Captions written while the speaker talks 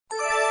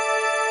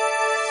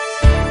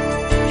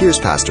Here's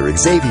Pastor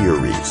Xavier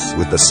Reese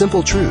with the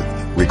simple truth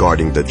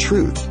regarding the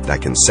truth that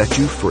can set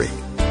you free.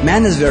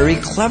 Man is very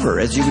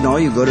clever. As you know,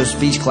 you go to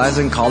speech class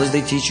in college,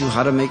 they teach you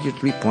how to make your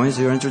 3 points,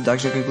 your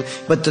introduction,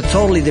 conclusion. But to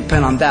totally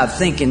depend on that,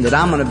 thinking that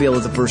I'm going to be able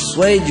to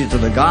persuade you to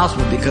the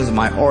gospel because of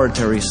my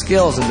oratory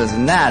skills and this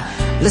and that.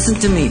 Listen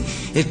to me.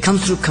 It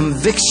comes through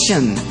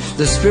conviction.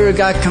 The Spirit of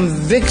God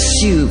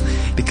convicts you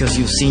because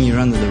you've seen you're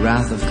under the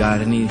wrath of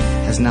God, and He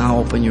has now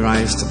opened your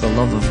eyes to the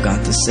love of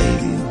God to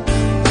save you.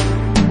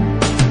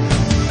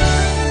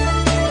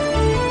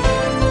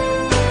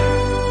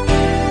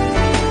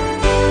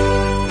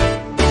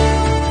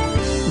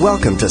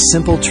 Welcome to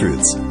Simple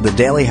Truths, the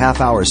daily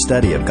half-hour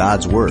study of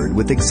God's Word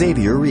with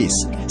Xavier Reese,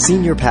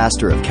 Senior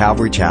Pastor of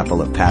Calvary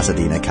Chapel of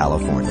Pasadena,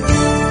 California.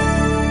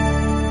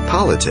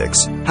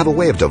 Politics have a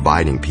way of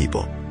dividing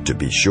people, to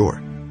be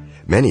sure.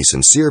 Many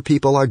sincere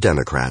people are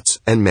Democrats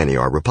and many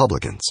are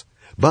Republicans.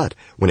 But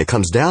when it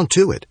comes down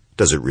to it,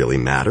 does it really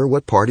matter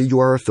what party you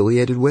are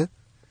affiliated with?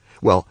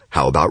 Well,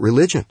 how about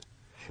religion?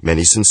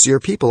 Many sincere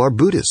people are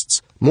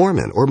Buddhists,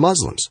 Mormon, or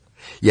Muslims.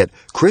 Yet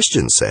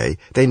Christians say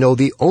they know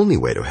the only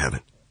way to heaven.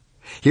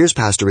 Here's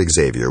Pastor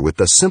Xavier with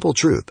the simple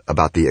truth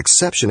about the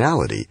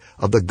exceptionality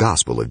of the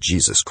gospel of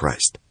Jesus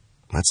Christ.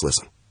 Let's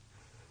listen.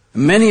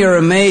 Many are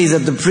amazed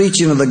at the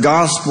preaching of the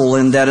gospel,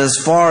 and that as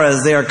far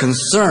as they are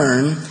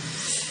concerned,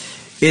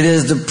 it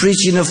is the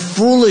preaching of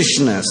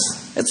foolishness.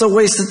 It's a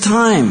waste of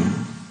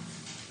time.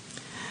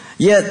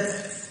 Yet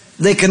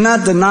they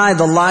cannot deny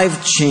the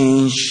life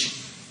change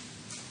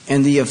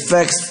and the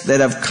effects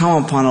that have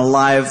come upon a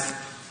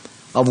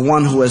life of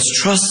one who has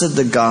trusted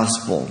the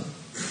gospel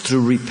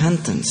through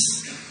repentance.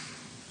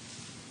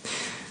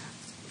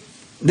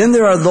 Then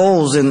there are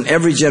those in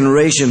every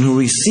generation who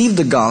receive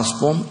the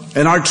gospel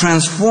and are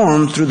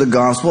transformed through the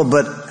gospel,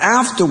 but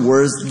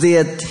afterwards they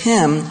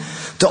attempt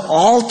to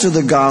alter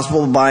the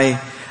gospel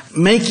by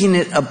making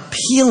it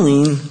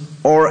appealing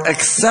or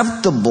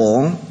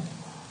acceptable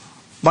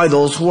by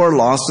those who are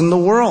lost in the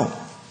world.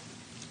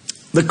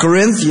 The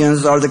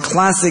Corinthians are the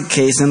classic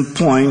case in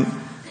point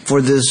for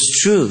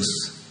this truth,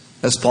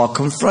 as Paul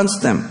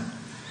confronts them,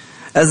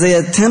 as they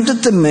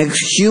attempted to mix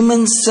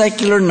human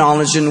secular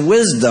knowledge and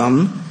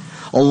wisdom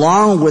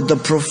along with the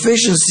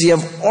proficiency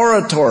of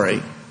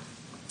oratory,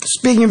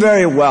 speaking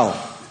very well,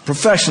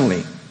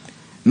 professionally,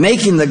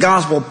 making the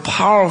gospel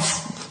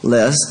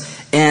powerless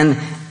and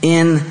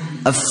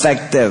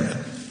ineffective.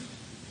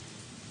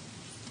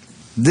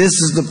 This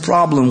is the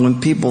problem when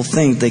people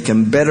think they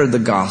can better the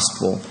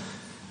gospel,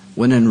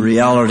 when in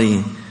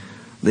reality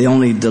they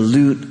only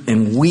dilute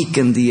and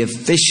weaken the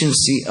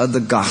efficiency of the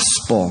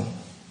gospel.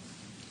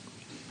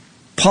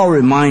 Paul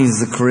reminds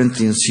the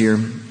Corinthians here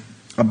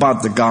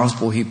about the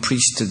gospel he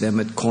preached to them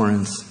at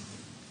Corinth.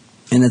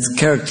 And it's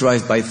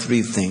characterized by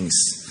 3 things.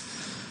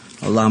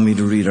 Allow me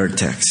to read our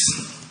text.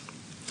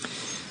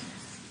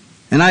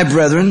 And I,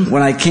 brethren,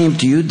 when I came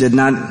to you, did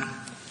not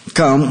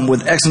come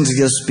with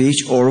excellency of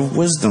speech or of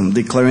wisdom,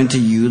 declaring to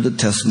you the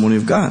testimony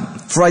of God.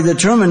 For I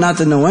determined not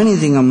to know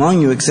anything among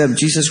you except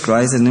Jesus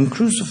Christ and Him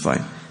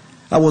crucified.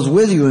 I was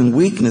with you in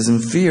weakness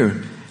and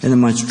fear and in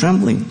much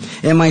trembling.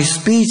 And my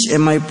speech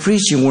and my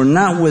preaching were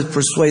not with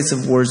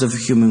persuasive words of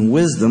human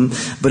wisdom,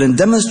 but in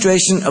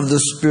demonstration of the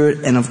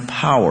Spirit and of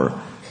power,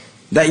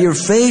 that your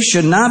faith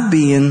should not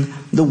be in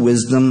the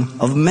wisdom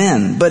of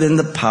men, but in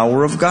the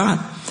power of God.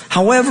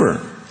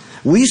 However,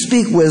 we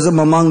speak wisdom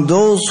among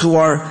those who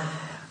are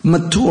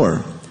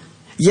mature,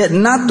 yet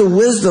not the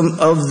wisdom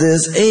of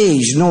this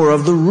age, nor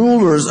of the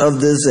rulers of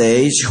this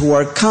age who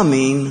are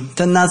coming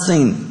to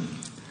nothing.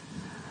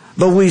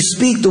 But we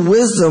speak the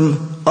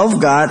wisdom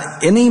of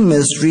God in a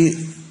mystery,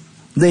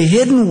 the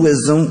hidden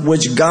wisdom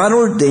which God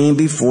ordained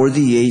before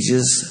the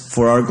ages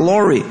for our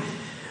glory,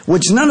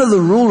 which none of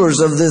the rulers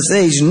of this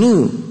age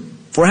knew.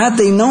 For had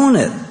they known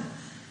it,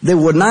 they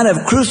would not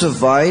have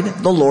crucified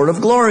the Lord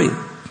of glory.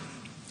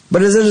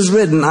 But as it is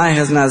written, eye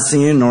has not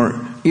seen,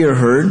 nor ear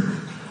heard,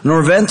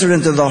 nor have entered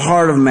into the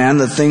heart of man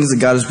the things that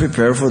God has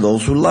prepared for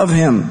those who love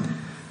Him.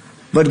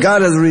 But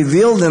God has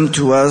revealed them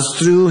to us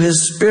through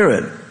His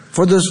Spirit.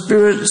 For the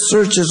Spirit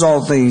searches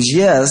all things,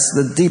 yes,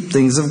 the deep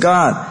things of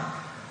God.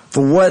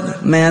 For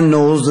what man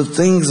knows the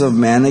things of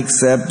man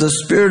except the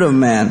Spirit of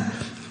man,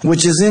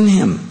 which is in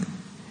him?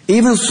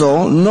 Even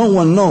so, no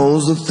one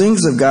knows the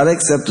things of God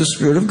except the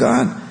Spirit of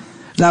God.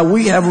 Now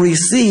we have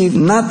received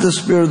not the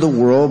spirit of the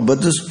world,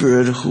 but the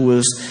Spirit who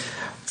is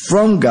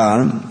from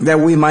God,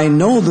 that we might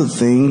know the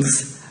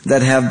things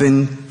that have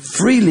been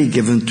freely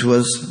given to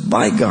us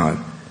by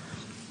God.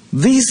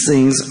 These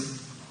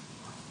things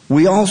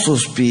we also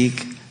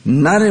speak,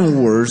 not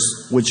in words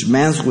which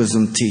man's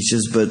wisdom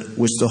teaches, but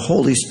which the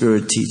Holy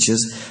Spirit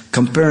teaches,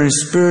 comparing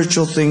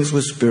spiritual things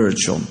with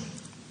spiritual.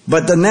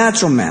 But the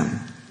natural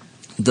man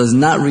does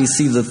not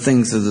receive the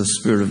things of the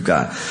Spirit of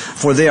God,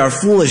 for they are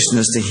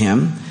foolishness to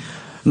him,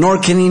 nor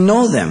can he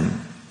know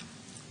them,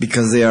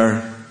 because they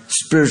are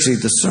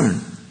spiritually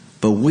discerned.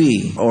 But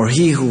we, or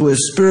he who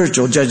is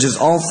spiritual, judges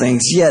all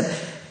things, yet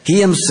he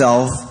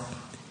himself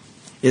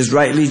is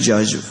rightly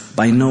judged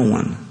by no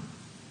one.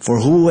 For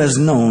who has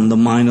known the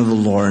mind of the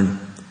Lord,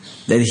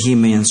 that he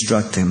may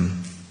instruct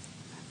him.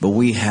 But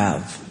we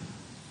have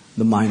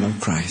the mind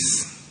of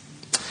Christ.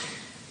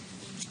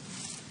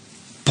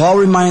 Paul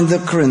reminded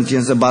the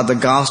Corinthians about the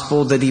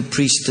gospel that he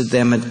preached to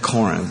them at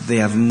Corinth. They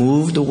have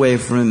moved away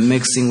from it,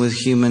 mixing with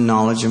human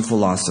knowledge and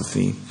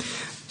philosophy.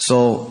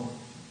 So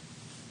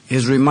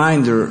his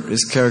reminder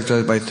is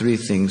characterized by three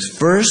things.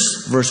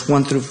 First, verse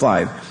 1 through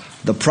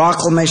 5, the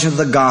proclamation of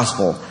the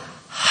gospel,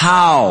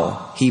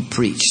 how he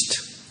preached.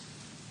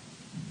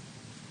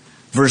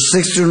 Verse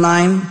 6 through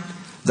 9,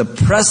 the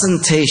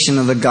presentation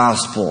of the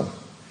gospel,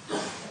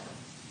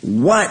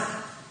 what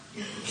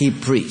he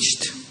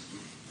preached.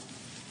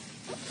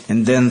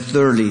 And then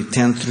thirdly,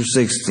 10 through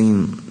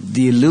 16,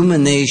 the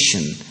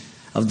illumination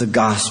of the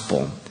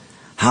gospel,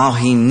 how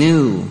he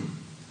knew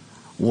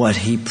what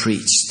he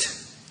preached.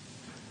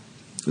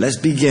 Let's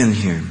begin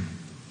here.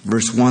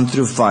 Verse 1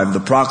 through 5, the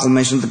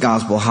proclamation of the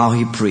gospel, how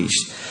he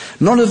preached.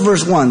 Notice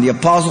verse 1, the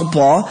Apostle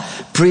Paul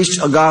preached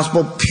a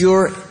gospel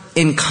pure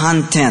in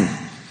content.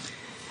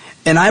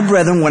 And I,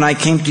 brethren, when I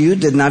came to you,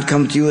 did not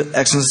come to you with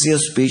excellency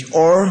of speech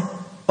or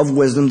of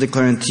wisdom,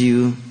 declaring to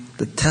you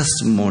the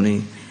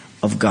testimony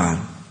of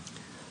God.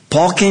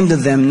 Paul came to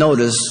them,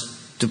 notice,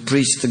 to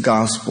preach the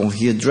gospel.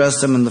 He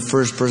addressed them in the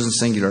first person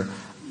singular,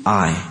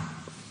 I.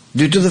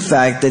 Due to the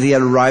fact that he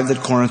had arrived at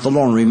Corinth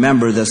alone.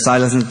 Remember that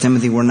Silas and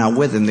Timothy were not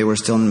with him. They were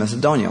still in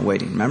Macedonia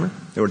waiting, remember?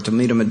 They were to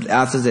meet him at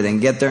Athens. They didn't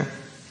get there.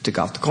 He took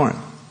off to Corinth.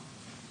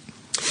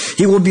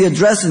 He will be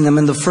addressing them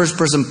in the first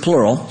person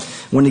plural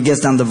when he gets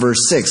down to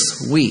verse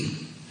 6. We.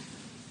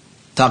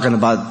 Talking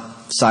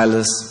about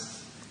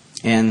Silas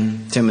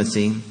and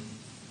Timothy.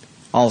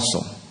 Also,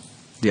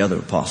 the other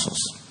apostles.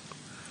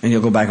 And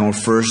he'll go back on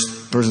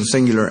first person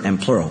singular and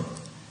plural.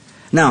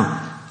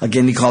 Now,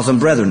 again, he calls them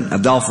brethren.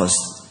 Adelphos,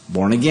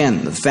 born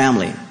again, the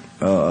family,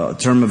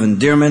 term of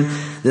endearment.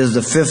 This is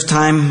the fifth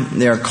time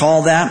they are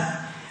called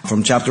that,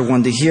 from chapter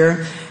 1 to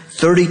here.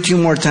 32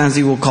 more times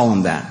he will call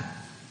them that.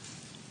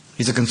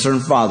 He's a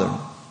concerned father.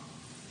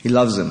 He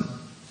loves them.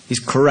 He's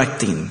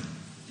correcting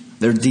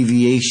their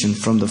deviation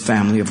from the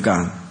family of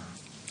God.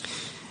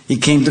 He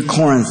came to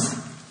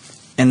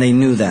Corinth, and they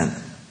knew that.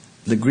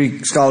 The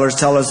Greek scholars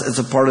tell us it's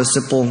a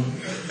participle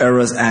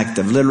aorist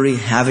active, literally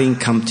having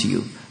come to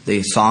you.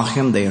 They saw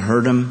him, they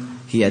heard him,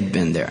 he had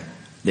been there.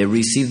 They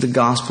received the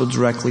gospel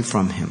directly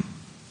from him.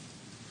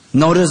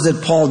 Notice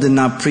that Paul did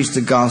not preach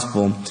the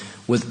gospel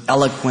with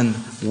eloquent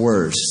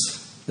words.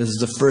 This is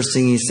the first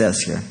thing he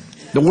says here.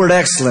 The word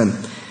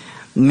excellent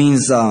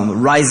means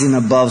rising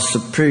above,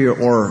 superior,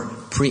 or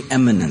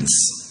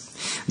preeminence.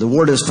 The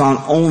word is found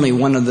only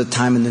one other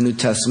time in the New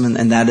Testament,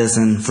 and that is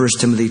in 1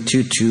 Timothy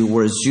 2:2,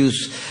 where it's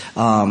used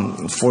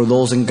for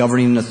those in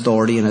governing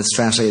authority, and it's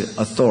translated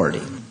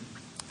authority.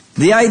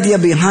 The idea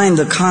behind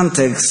the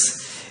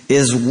context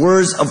is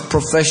words of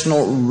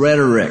professional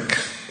rhetoric,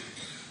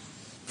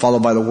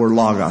 followed by the word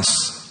logos,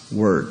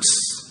 words.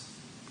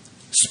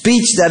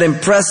 Speech that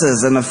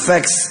impresses and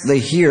affects the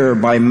hearer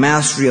by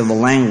mastery of the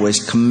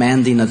language,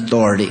 commanding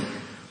authority.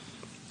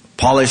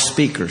 Polished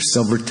speakers,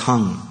 silver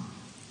tongue.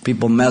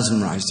 People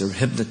mesmerized, they're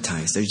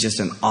hypnotized, they're just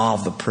in awe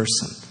of the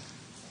person.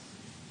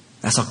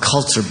 That's a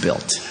culture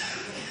built,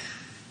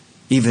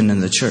 even in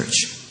the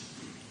church.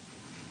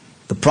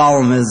 The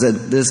problem is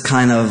that this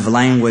kind of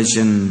language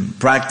and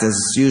practice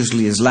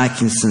usually is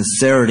lacking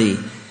sincerity,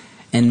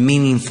 and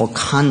meaningful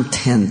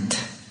content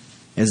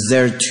is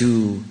there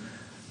to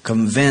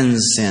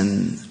convince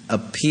and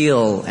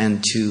appeal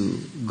and to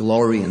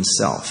glory in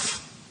self.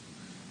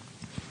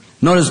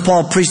 Notice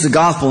Paul preached the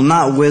gospel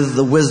not with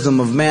the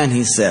wisdom of man,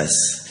 he says.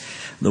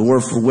 The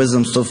word for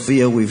wisdom,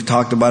 Sophia, we've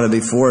talked about it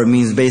before. It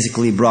means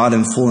basically broad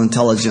and full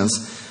intelligence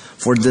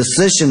for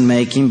decision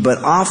making, but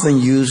often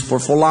used for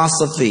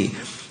philosophy.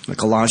 In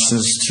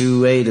Colossians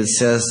 2:8 it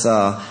says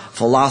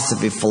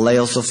philosophy,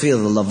 phileo Sophia,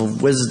 the love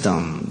of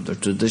wisdom, the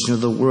tradition of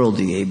the world,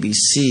 the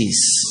ABCs.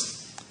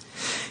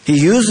 He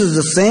uses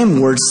the same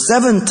word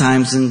 7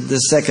 times in the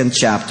 2nd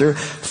chapter,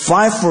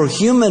 5 for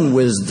human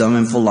wisdom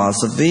and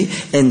philosophy,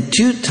 and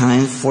 2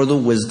 times for the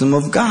wisdom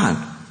of God.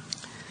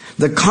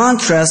 The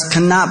contrast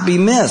cannot be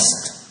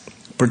missed.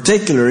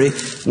 Particularly,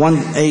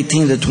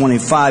 1:18 to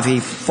 25, he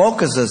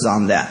focuses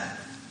on that.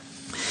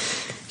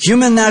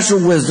 Human natural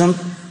wisdom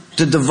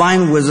to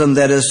divine wisdom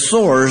that is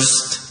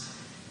sourced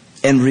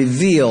and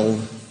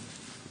revealed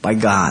by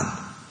God.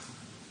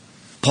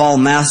 Paul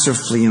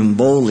masterfully and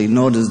boldly,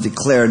 notice,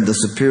 declared the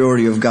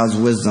superiority of God's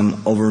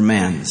wisdom over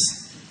man's.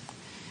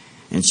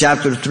 In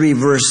chapter 3,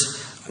 verse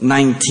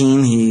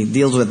 19, he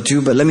deals with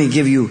 2, but let me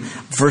give you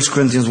 1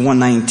 Corinthians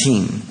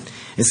 1:19.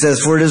 It says,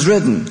 for it is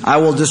written, I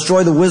will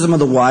destroy the wisdom of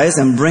the wise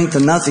and bring to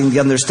nothing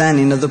the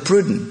understanding of the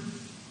prudent.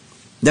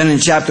 Then in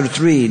chapter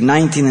 3,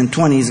 19 and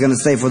 20, he's going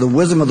to say, for the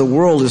wisdom of the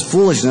world is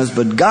foolishness,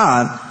 but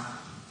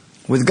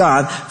with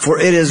God, for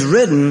it is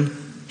written,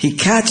 he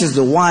catches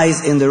the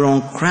wise in their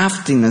own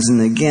craftiness.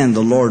 And again,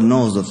 the Lord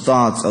knows the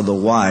thoughts of the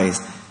wise,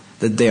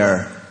 that they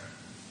are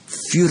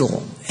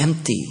futile,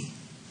 empty,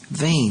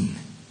 vain.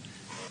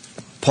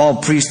 Paul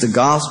preached the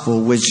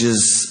gospel, which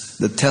is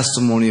the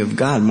testimony of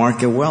God.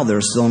 Mark it well.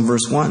 They're still in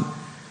verse 1.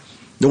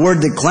 The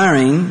word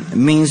declaring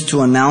means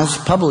to announce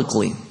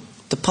publicly,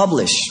 to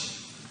publish.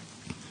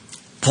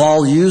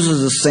 Paul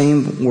uses the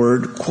same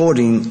word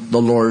quoting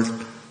the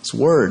Lord's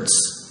words,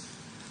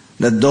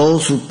 that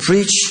those who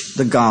preach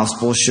the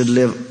gospel should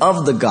live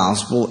of the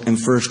gospel in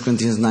 1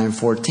 Corinthians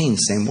 9:14,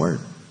 same word.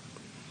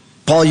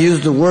 Paul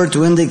used the word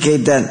to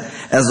indicate that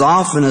as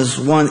often as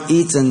one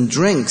eats and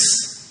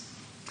drinks,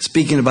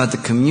 speaking about the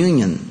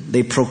communion,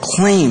 they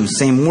proclaim,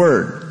 same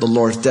word, the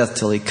Lord's death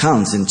till He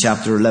comes in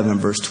chapter 11,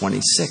 verse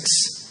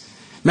 26.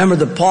 Remember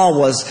that Paul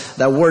was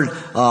that word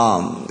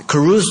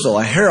caruso,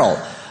 a herald.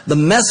 The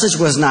message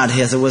was not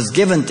his, it was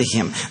given to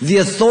him. The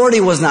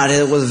authority was not his,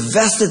 it was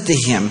vested to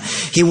him.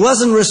 He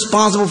wasn't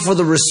responsible for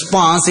the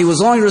response, he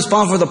was only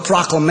responsible for the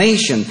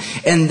proclamation.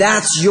 And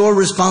that's your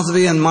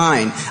responsibility and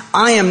mine.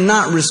 I am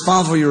not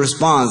responsible for your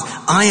response.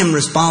 I am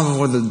responsible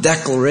for the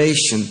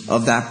declaration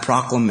of that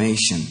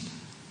proclamation.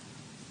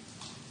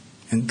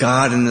 And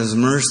God in His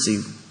mercy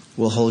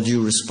will hold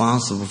you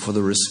responsible for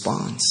the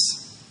response.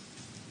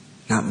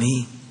 Not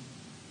me.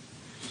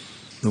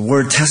 The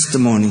word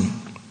testimony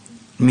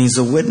means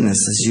a witness.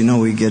 As you know,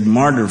 we get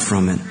martyred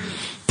from it.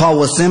 Paul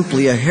was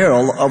simply a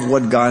herald of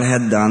what God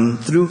had done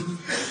through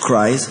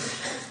Christ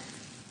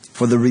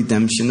for the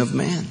redemption of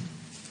man.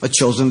 A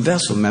chosen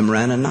vessel, remember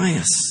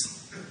Ananias.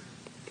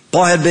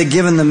 Paul had been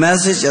given the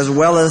message as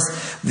well as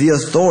the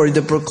authority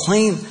to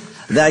proclaim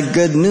that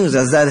good news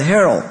as that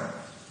herald.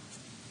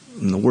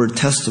 And the word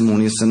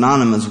testimony is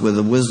synonymous with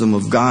the wisdom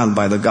of God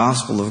by the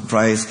gospel of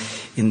Christ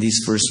in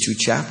these first two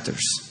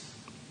chapters.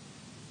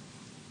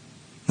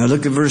 Now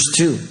look at verse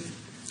 2.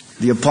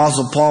 The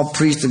Apostle Paul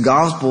preached the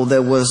gospel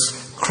that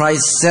was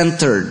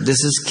Christ-centered.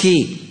 This is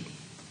key.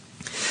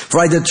 For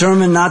I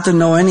determined not to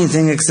know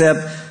anything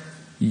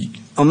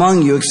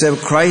among you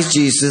except Christ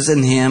Jesus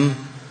and Him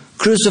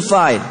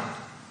crucified.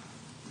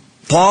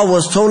 Paul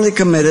was totally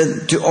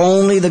committed to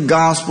only the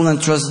gospel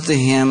entrusted to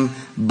him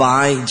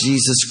by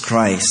Jesus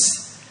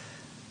Christ.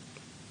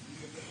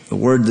 The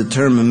word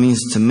determine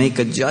means to make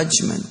a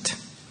judgment.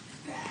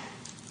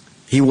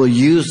 He will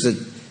use it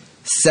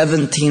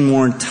 17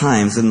 more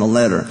times in the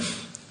letter.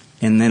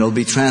 And it'll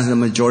be translated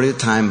the majority of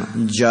the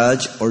time,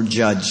 judge or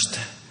judged.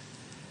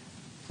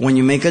 When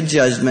you make a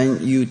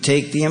judgment, you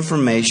take the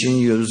information,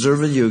 you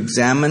observe it, you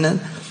examine it,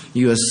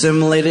 you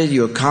assimilate it,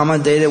 you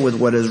accommodate it with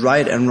what is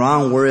right and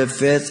wrong, where it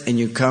fits, and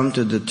you come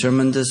to a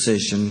determined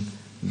decision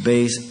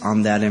based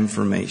on that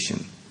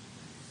information.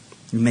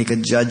 You make a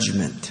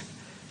judgment.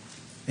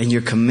 And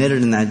you're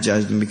committed in that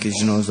judgment because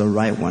you know it's the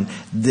right one.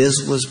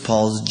 This was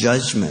Paul's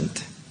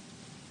judgment.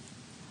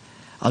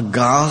 A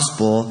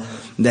gospel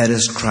that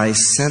is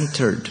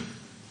Christ-centered.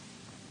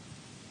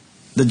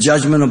 The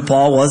judgment of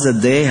Paul was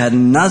that they had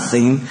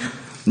nothing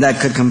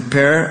that could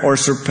compare or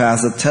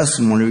surpass the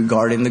testimony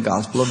regarding the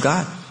gospel of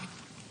God.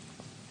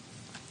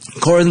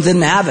 Corinth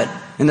didn't have it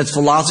in its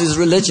philosophy of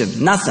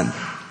religion. Nothing.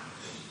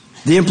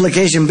 The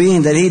implication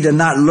being that he did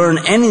not learn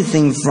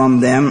anything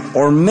from them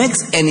or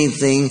mix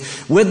anything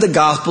with the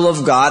gospel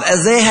of God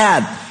as they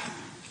had.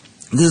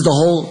 This is the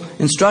whole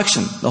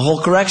instruction, the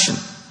whole correction.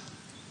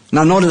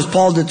 Now notice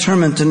Paul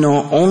determined to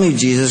know only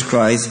Jesus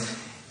Christ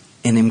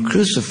and Him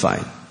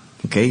crucified.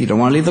 Okay, you don't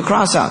want to leave the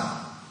cross out.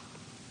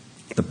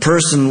 The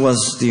person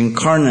was the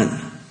incarnate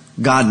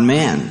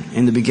God-man.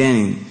 In the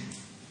beginning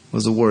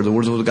was the Word. The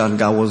Word was with God and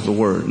God was the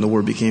Word. And the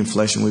Word became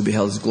flesh and we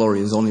beheld His glory.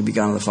 His only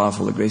begotten of the Father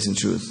full of grace and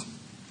truth.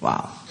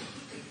 Wow.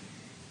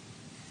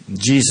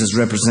 Jesus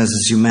represents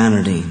His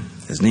humanity.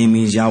 His name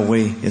means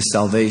Yahweh, His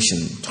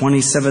salvation.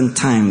 27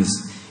 times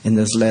in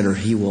this letter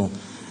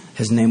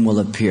His name will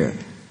appear.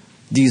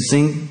 Do you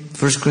think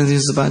 1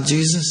 Corinthians is about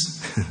Jesus?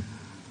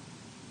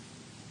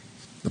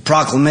 The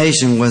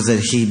proclamation was that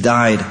He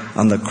died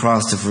on the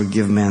cross to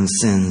forgive man's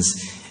sins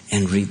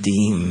and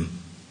redeem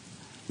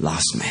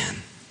lost man.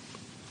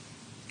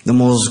 The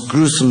most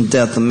gruesome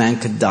death a man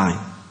could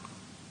die.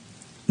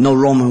 No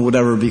Roman would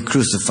ever be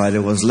crucified. It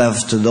was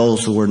left to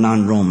those who were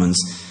non-Romans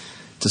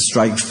to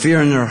strike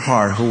fear in their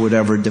heart who would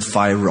ever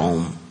defy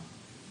Rome.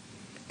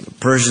 The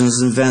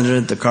Persians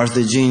invented it, the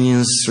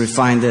Carthaginians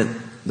refined it,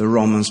 the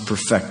Romans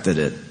perfected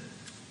it.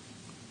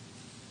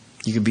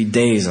 You could be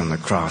days on the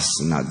cross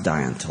and not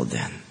die until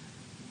then.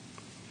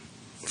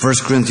 1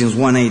 Corinthians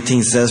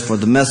 1:18 says, for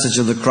the message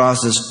of the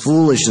cross is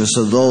foolishness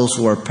to those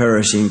who are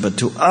perishing, but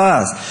to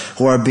us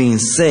who are being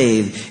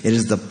saved, it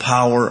is the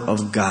power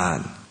of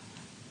God.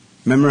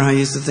 Remember how you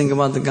used to think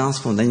about the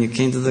gospel and then you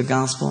came to the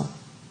gospel?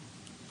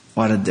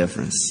 What a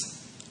difference.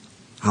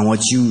 On what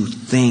you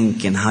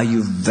think and how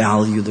you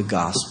value the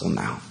gospel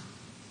now.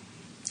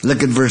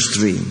 Look at verse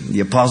 3. The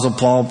Apostle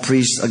Paul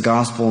preached a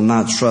gospel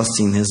not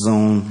trusting his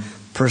own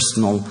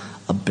personal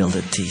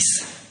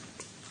abilities.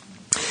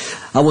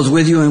 I was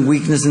with you in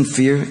weakness and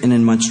fear and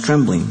in much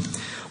trembling.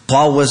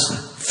 Paul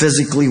was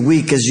physically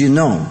weak, as you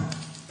know.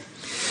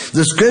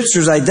 The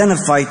scriptures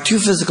identify two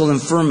physical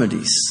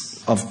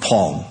infirmities of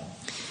Paul.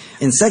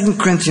 In 2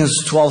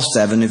 Corinthians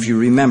 12:7, if you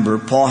remember,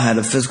 Paul had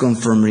a physical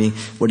infirmity,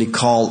 what he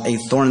called a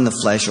thorn in the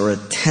flesh or a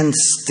tent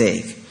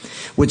stake,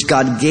 which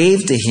God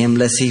gave to him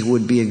lest he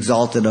would be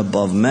exalted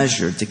above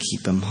measure to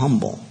keep him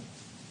humble.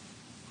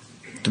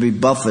 to be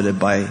buffeted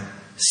by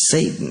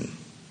Satan.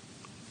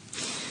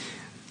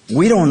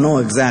 We don't know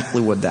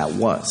exactly what that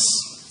was.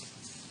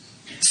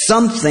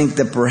 Some think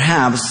that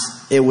perhaps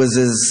it was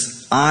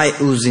his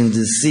eye-oozing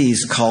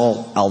disease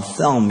called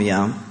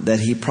ophthalmia that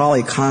he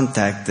probably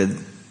contacted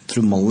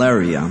through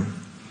malaria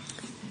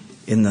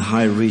in the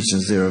high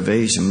regions there of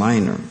Asia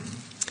Minor.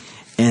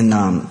 And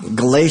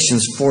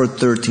Galatians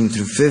 4:13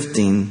 through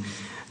 15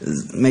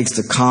 makes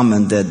the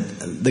comment that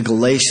the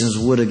Galatians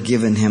would have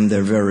given him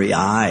their very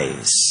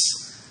eyes.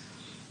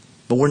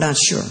 But we're not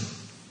sure.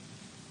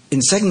 In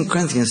 2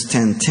 Corinthians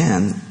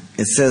 10:10,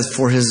 it says,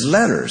 for his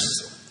letters,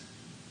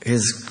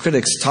 his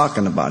critics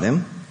talking about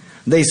him,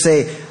 they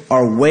say,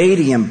 are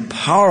weighty and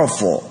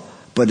powerful,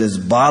 but his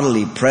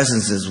bodily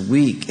presence is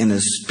weak, and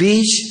his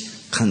speech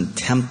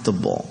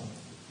contemptible.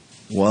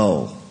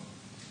 Whoa.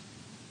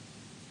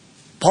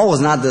 Paul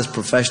was not this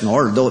professional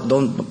orator.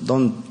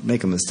 Don't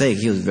make a mistake.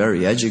 He was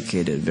very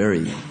educated,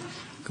 very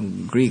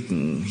Greek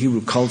and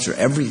Hebrew culture,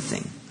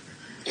 everything.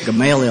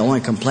 Gamaliel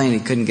only complained he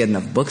couldn't get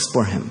enough books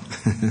for him.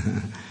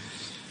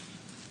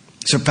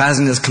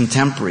 Surpassing his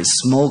contemporaries,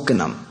 smoking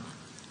them.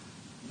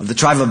 Of the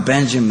tribe of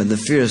Benjamin, the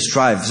fierce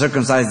tribe,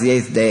 circumcised the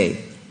 8th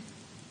day.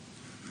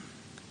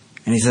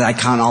 And he said, I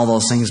count all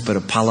those things but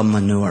a pile of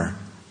manure,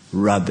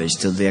 rubbish,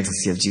 to the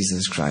excellency of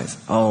Jesus Christ.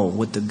 Oh,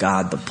 would to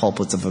God the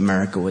pulpits of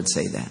America would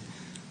say that.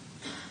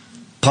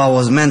 Paul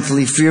was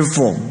mentally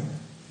fearful.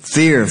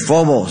 Fear,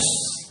 phobos,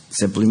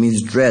 simply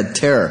means dread,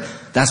 terror.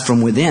 That's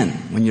from within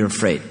when you're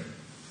afraid.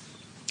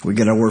 We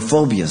get our word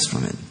phobias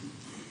from it.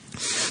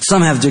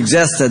 Some have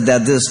suggested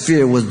that this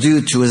fear was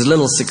due to his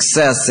little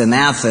success in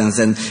Athens,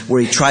 and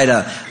where he tried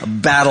to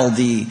battle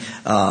the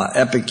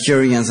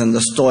Epicureans and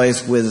the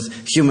Stoics with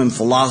human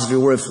philosophy,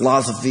 word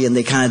philosophy, and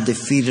they kind of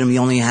defeated him. He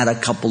only had a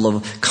couple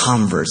of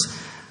converts.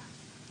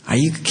 Are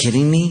you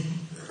kidding me?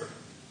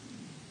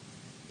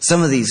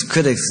 Some of these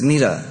critics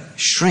need a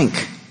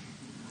shrink.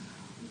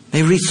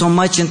 They read so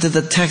much into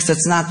the text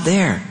that's not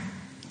there.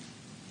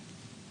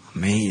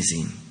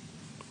 Amazing.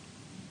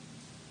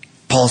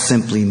 Paul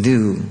simply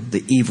knew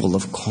the evil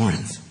of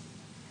Corinth,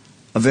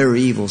 a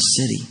very evil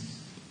city.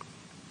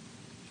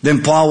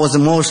 Then Paul was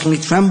emotionally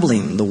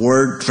trembling. The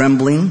word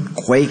trembling,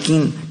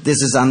 quaking,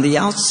 this is on the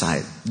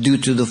outside due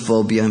to the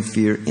phobia and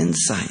fear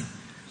inside.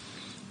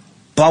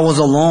 Paul was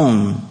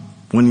alone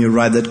when he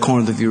arrived at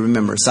Corinth, if you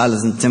remember.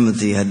 Silas and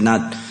Timothy had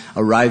not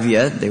arrived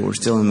yet. They were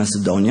still in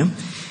Macedonia.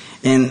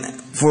 And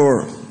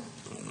for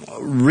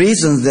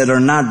reasons that are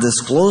not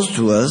disclosed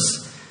to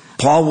us,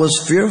 Paul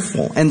was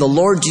fearful. And the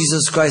Lord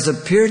Jesus Christ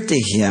appeared to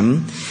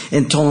him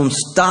and told him,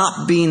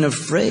 stop being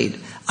afraid.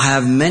 I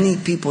have many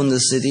people in the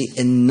city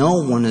and no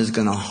one is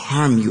going to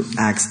harm you.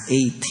 Acts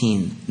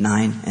 18,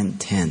 9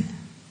 and 10.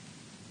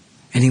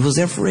 And he was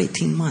there for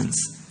 18 months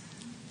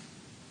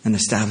and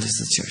established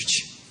the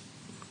church.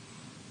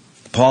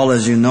 Paul,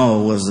 as you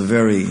know, was a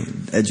very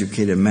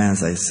educated man,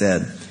 as I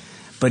said.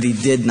 But he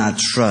did not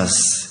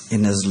trust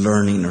in his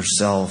learning or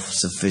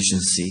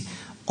self-sufficiency,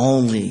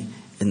 only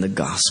in the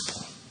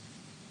gospel.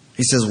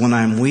 He says, when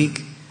I am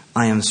weak,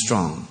 I am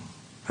strong.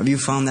 Have you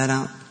found that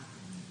out?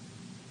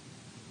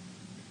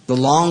 The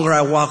longer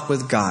I walk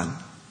with God,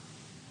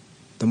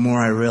 the more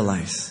I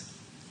realize.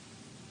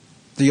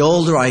 The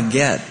older I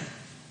get,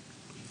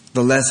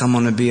 the less I'm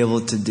going to be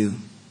able to do.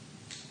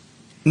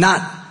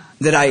 Not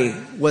that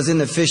I was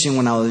inefficient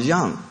when I was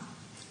young.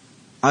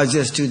 I was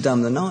just too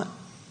dumb to know it.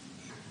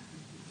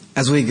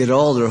 As we get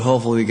older,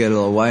 hopefully we get a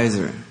little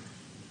wiser.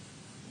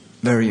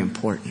 Very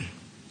important.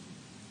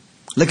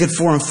 Look at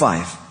 4 and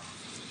 5.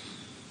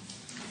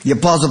 The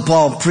Apostle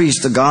Paul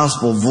preached the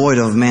gospel void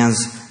of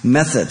man's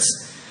methods.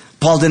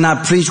 Paul did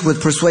not preach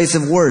with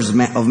persuasive words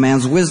of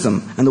man's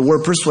wisdom. And the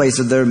word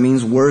persuasive there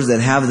means words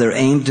that have their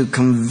aim to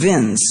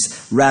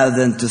convince rather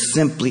than to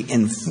simply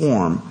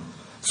inform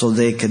so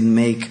they can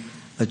make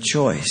a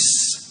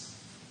choice.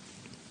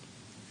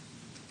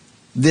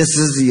 This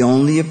is the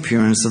only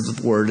appearance of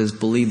the word is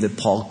believed that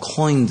Paul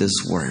coined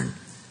this word.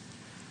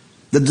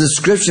 The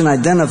description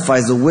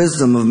identifies the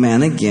wisdom of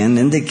man again,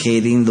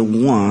 indicating the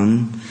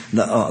one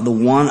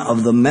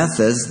of the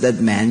methods that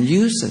man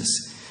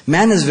uses.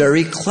 Man is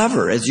very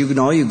clever. As you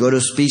know, you go to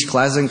speech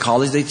classes in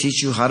college, they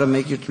teach you how to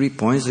make your 3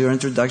 points, your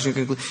introduction,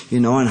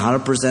 conclusion, and how to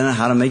present it,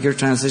 how to make your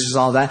transitions,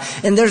 all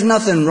that. And there's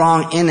nothing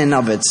wrong in and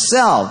of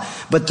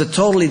itself. But to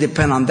totally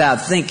depend on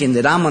that, thinking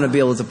that I'm going to be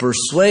able to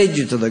persuade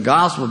you to the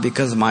gospel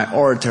because of my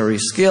oratory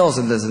skills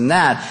and this and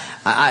that,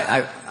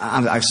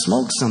 I've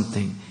smoked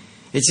something.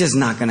 It's just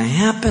not going to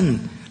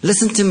happen.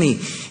 Listen to me.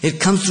 It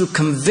comes through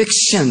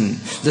conviction.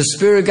 The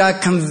Spirit of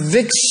God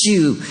convicts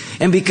you.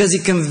 And because He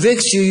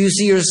convicts you, you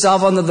see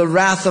yourself under the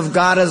wrath of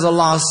God as a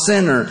lost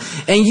sinner.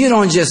 And you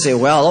don't just say,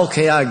 well,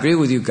 okay, I agree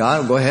with you,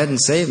 God. Go ahead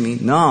and save me.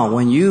 No,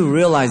 when you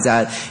realize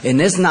that,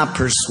 and it's not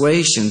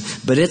persuasion,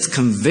 but it's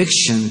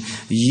conviction,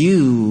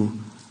 you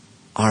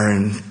are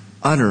in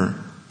utter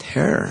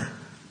terror.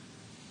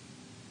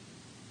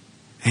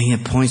 And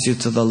it points you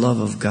to the love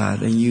of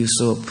God, and you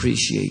so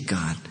appreciate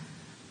God.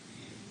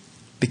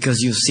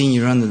 Because you've seen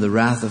you're under the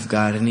wrath of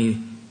God, and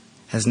He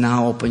has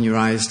now opened your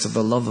eyes to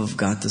the love of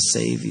God to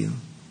save you.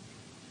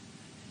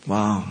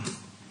 Wow.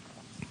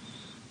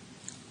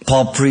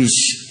 Paul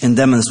preached in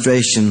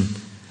demonstration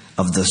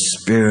of the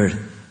Spirit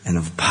and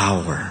of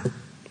power.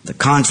 The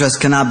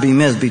contrast cannot be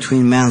missed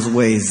between man's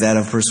ways, that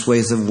of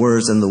persuasive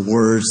words, and the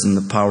words and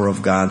the power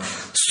of God,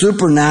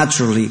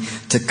 supernaturally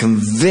to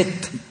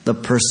convict the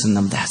person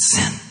of that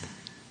sin.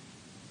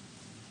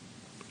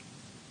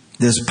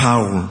 This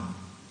power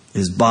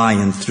is by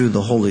and through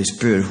the Holy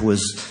Spirit, who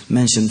is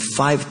mentioned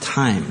 5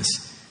 times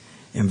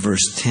in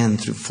verse 10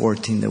 through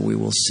 14 that we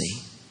will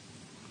see.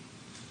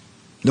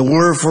 The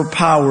word for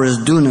power is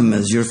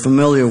dunamis. You're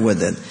familiar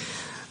with it.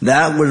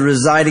 That with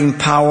residing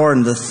power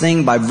in the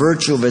thing by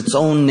virtue of its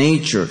own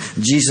nature.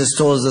 Jesus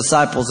told his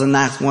disciples in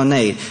Acts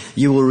 1:8,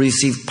 you will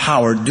receive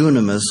power,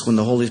 dunamis, when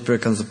the Holy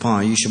Spirit comes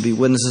upon you. You shall be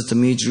witnesses to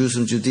me,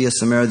 Jerusalem, Judea,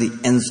 Samaria, the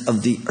ends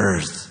of the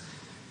earth.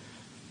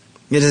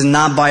 It is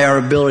not by our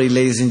ability,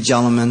 ladies and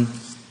gentlemen.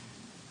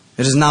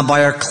 It is not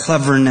by our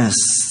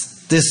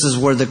cleverness. This is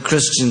where the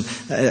Christians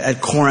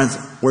at Corinth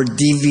were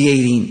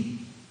deviating.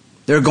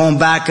 They're going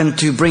back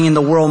into bringing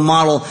the world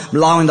model,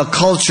 allowing the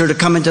culture to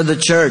come into the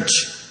church.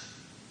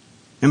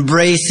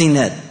 Embracing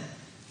it.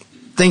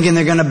 Thinking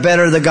they're going to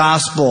better the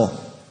gospel.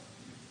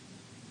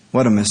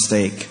 What a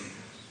mistake.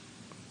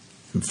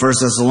 In 1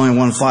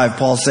 Thessalonians 1:5,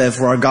 Paul said,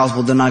 for our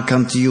gospel did not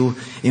come to you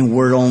in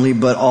word only,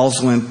 but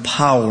also in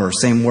power,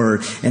 same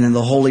word, and in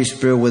the Holy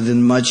Spirit with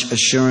much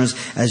assurance,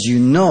 as you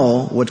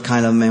know what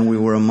kind of men we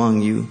were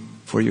among you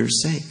for your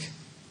sake.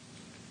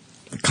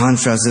 The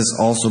contrast is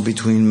also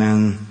between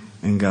man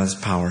and God's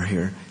power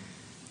here.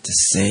 To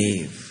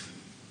save.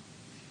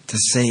 To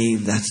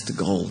save, that's the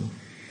goal.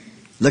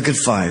 Look at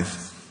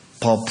 5.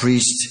 Paul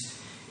preached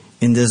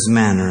in this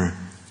manner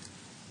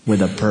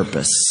with a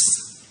purpose.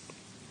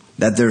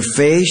 That their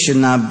faith should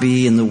not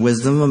be in the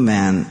wisdom of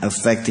man,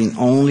 affecting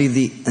only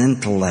the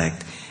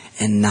intellect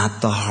and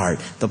not the heart.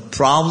 The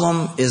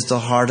problem is the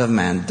heart of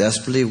man,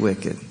 desperately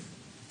wicked,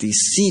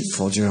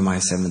 deceitful,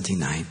 Jeremiah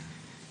 17:9.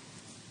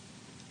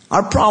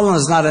 Our problem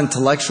is not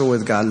intellectual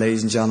with God,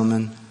 ladies and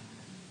gentlemen.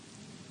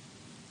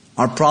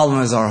 Our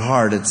problem is our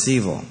heart, it's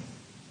evil.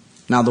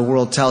 Now the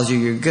world tells you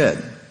you're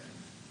good.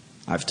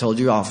 I've told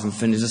you often,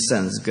 finish a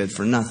sentence, good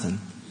for nothing.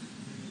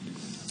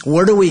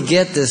 Where do we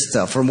get this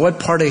stuff? From what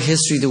part of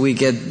history do we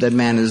get that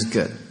man is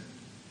good?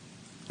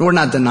 We're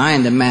not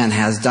denying that man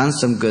has done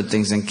some good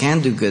things and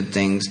can do good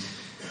things.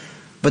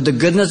 But the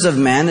goodness of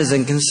man is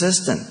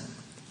inconsistent.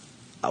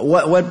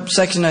 What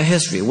section of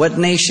history? What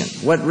nation?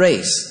 What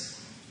race?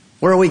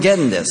 Where are we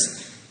getting this?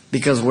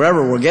 Because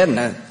wherever we're getting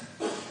it,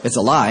 it's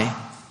a lie.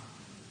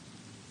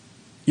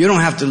 You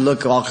don't have to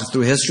look all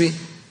through history.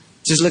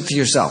 Just look to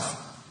yourself.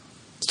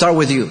 Start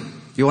with you.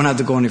 You won't have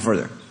to go any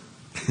further.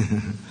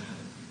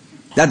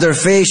 That their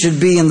faith should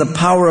be in the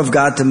power of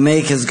God to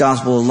make His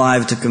gospel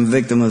alive, to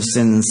convict them of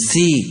sin and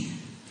see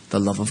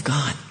the love of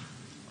God.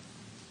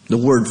 The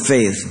word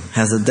faith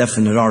has a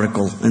definite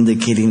article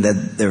indicating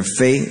that their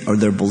faith or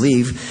their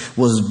belief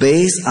was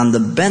based on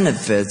the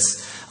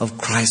benefits of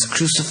Christ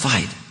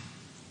crucified.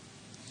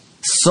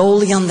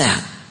 Solely on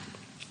that.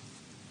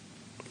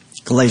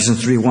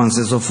 Galatians 3:1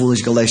 says, O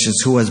foolish Galatians,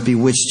 who has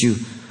bewitched you,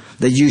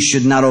 that you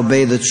should not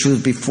obey the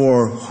truth,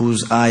 before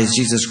whose eyes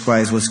Jesus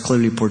Christ was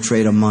clearly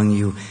portrayed among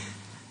you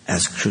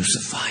as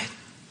crucified.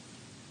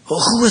 Well,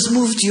 who has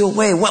moved you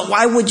away?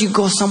 Why would you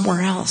go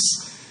somewhere else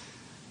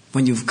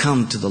when you've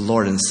come to the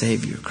Lord and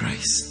Savior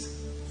Christ?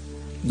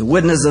 The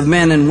witness of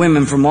men and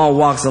women from all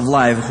walks of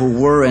life who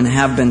were and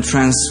have been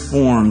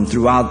transformed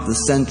throughout the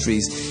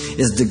centuries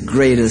is the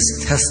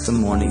greatest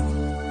testimony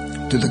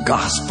to the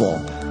gospel.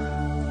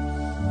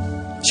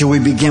 Shall we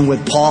begin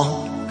with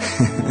Paul?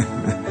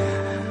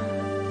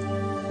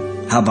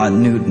 How about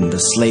Newton, the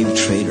slave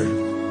trader?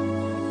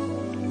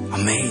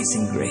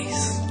 Amazing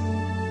grace.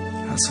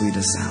 How sweet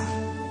a sound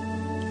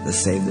to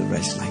save the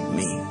wretch like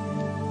me.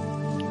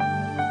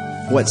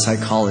 What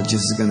psychologist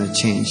is going to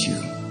change you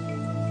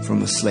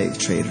from a slave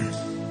trader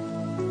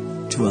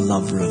to a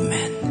lover of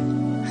men?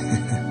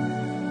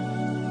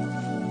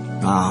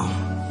 Wow.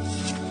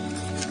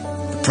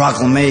 The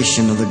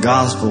proclamation of the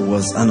gospel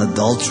was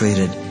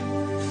unadulterated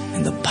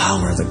in the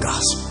power of the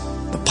gospel,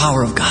 the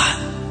power of God,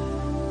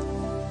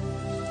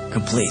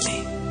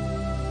 completely.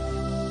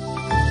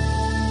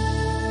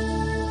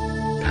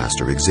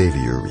 Pastor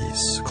Xavier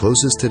Reese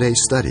closes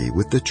today's study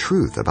with the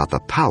truth about the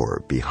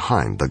power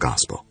behind the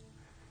gospel.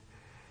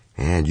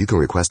 And you can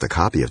request a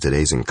copy of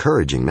today's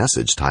encouraging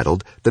message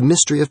titled The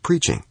Mystery of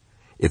Preaching.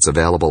 It's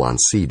available on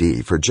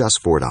CD for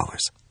just $4.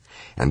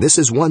 And this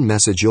is one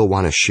message you'll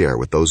want to share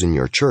with those in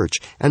your church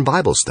and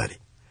Bible study.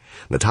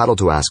 The title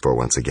to ask for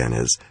once again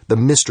is The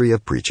Mystery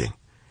of Preaching.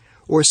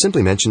 Or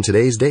simply mention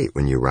today's date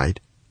when you write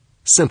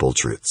Simple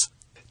Truths,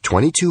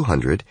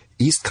 2200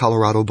 East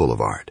Colorado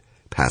Boulevard,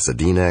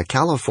 Pasadena,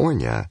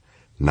 California,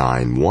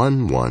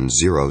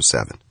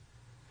 91107.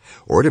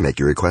 Or to make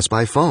your request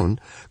by phone,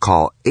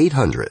 call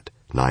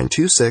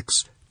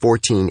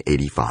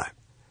 800-926-1485.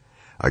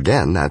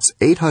 Again, that's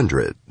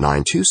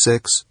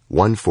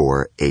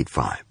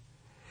 800-926-1485.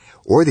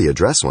 Or the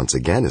address once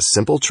again is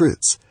Simple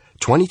Truths,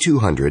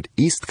 2200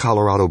 East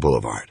Colorado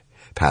Boulevard,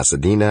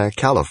 Pasadena,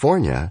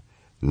 California,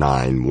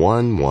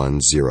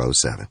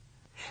 91107.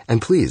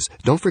 And please,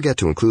 don't forget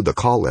to include the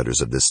call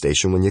letters of this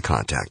station when you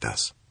contact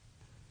us.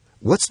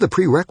 What's the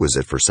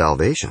prerequisite for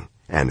salvation,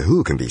 and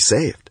who can be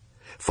saved?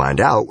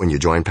 Find out when you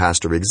join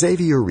Pastor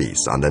Xavier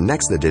Reese on the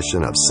next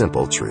edition of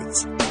Simple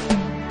Truths.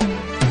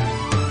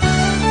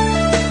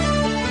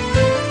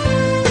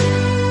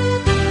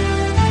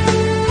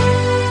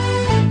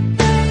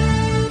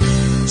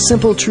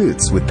 Simple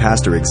Truths with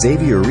Pastor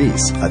Xavier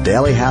Reese, a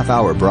daily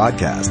half-hour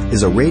broadcast,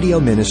 is a radio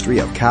ministry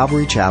of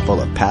Calvary Chapel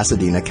of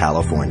Pasadena,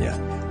 California.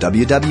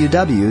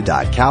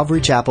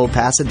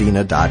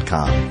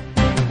 www.calvarychapelpasadena.com.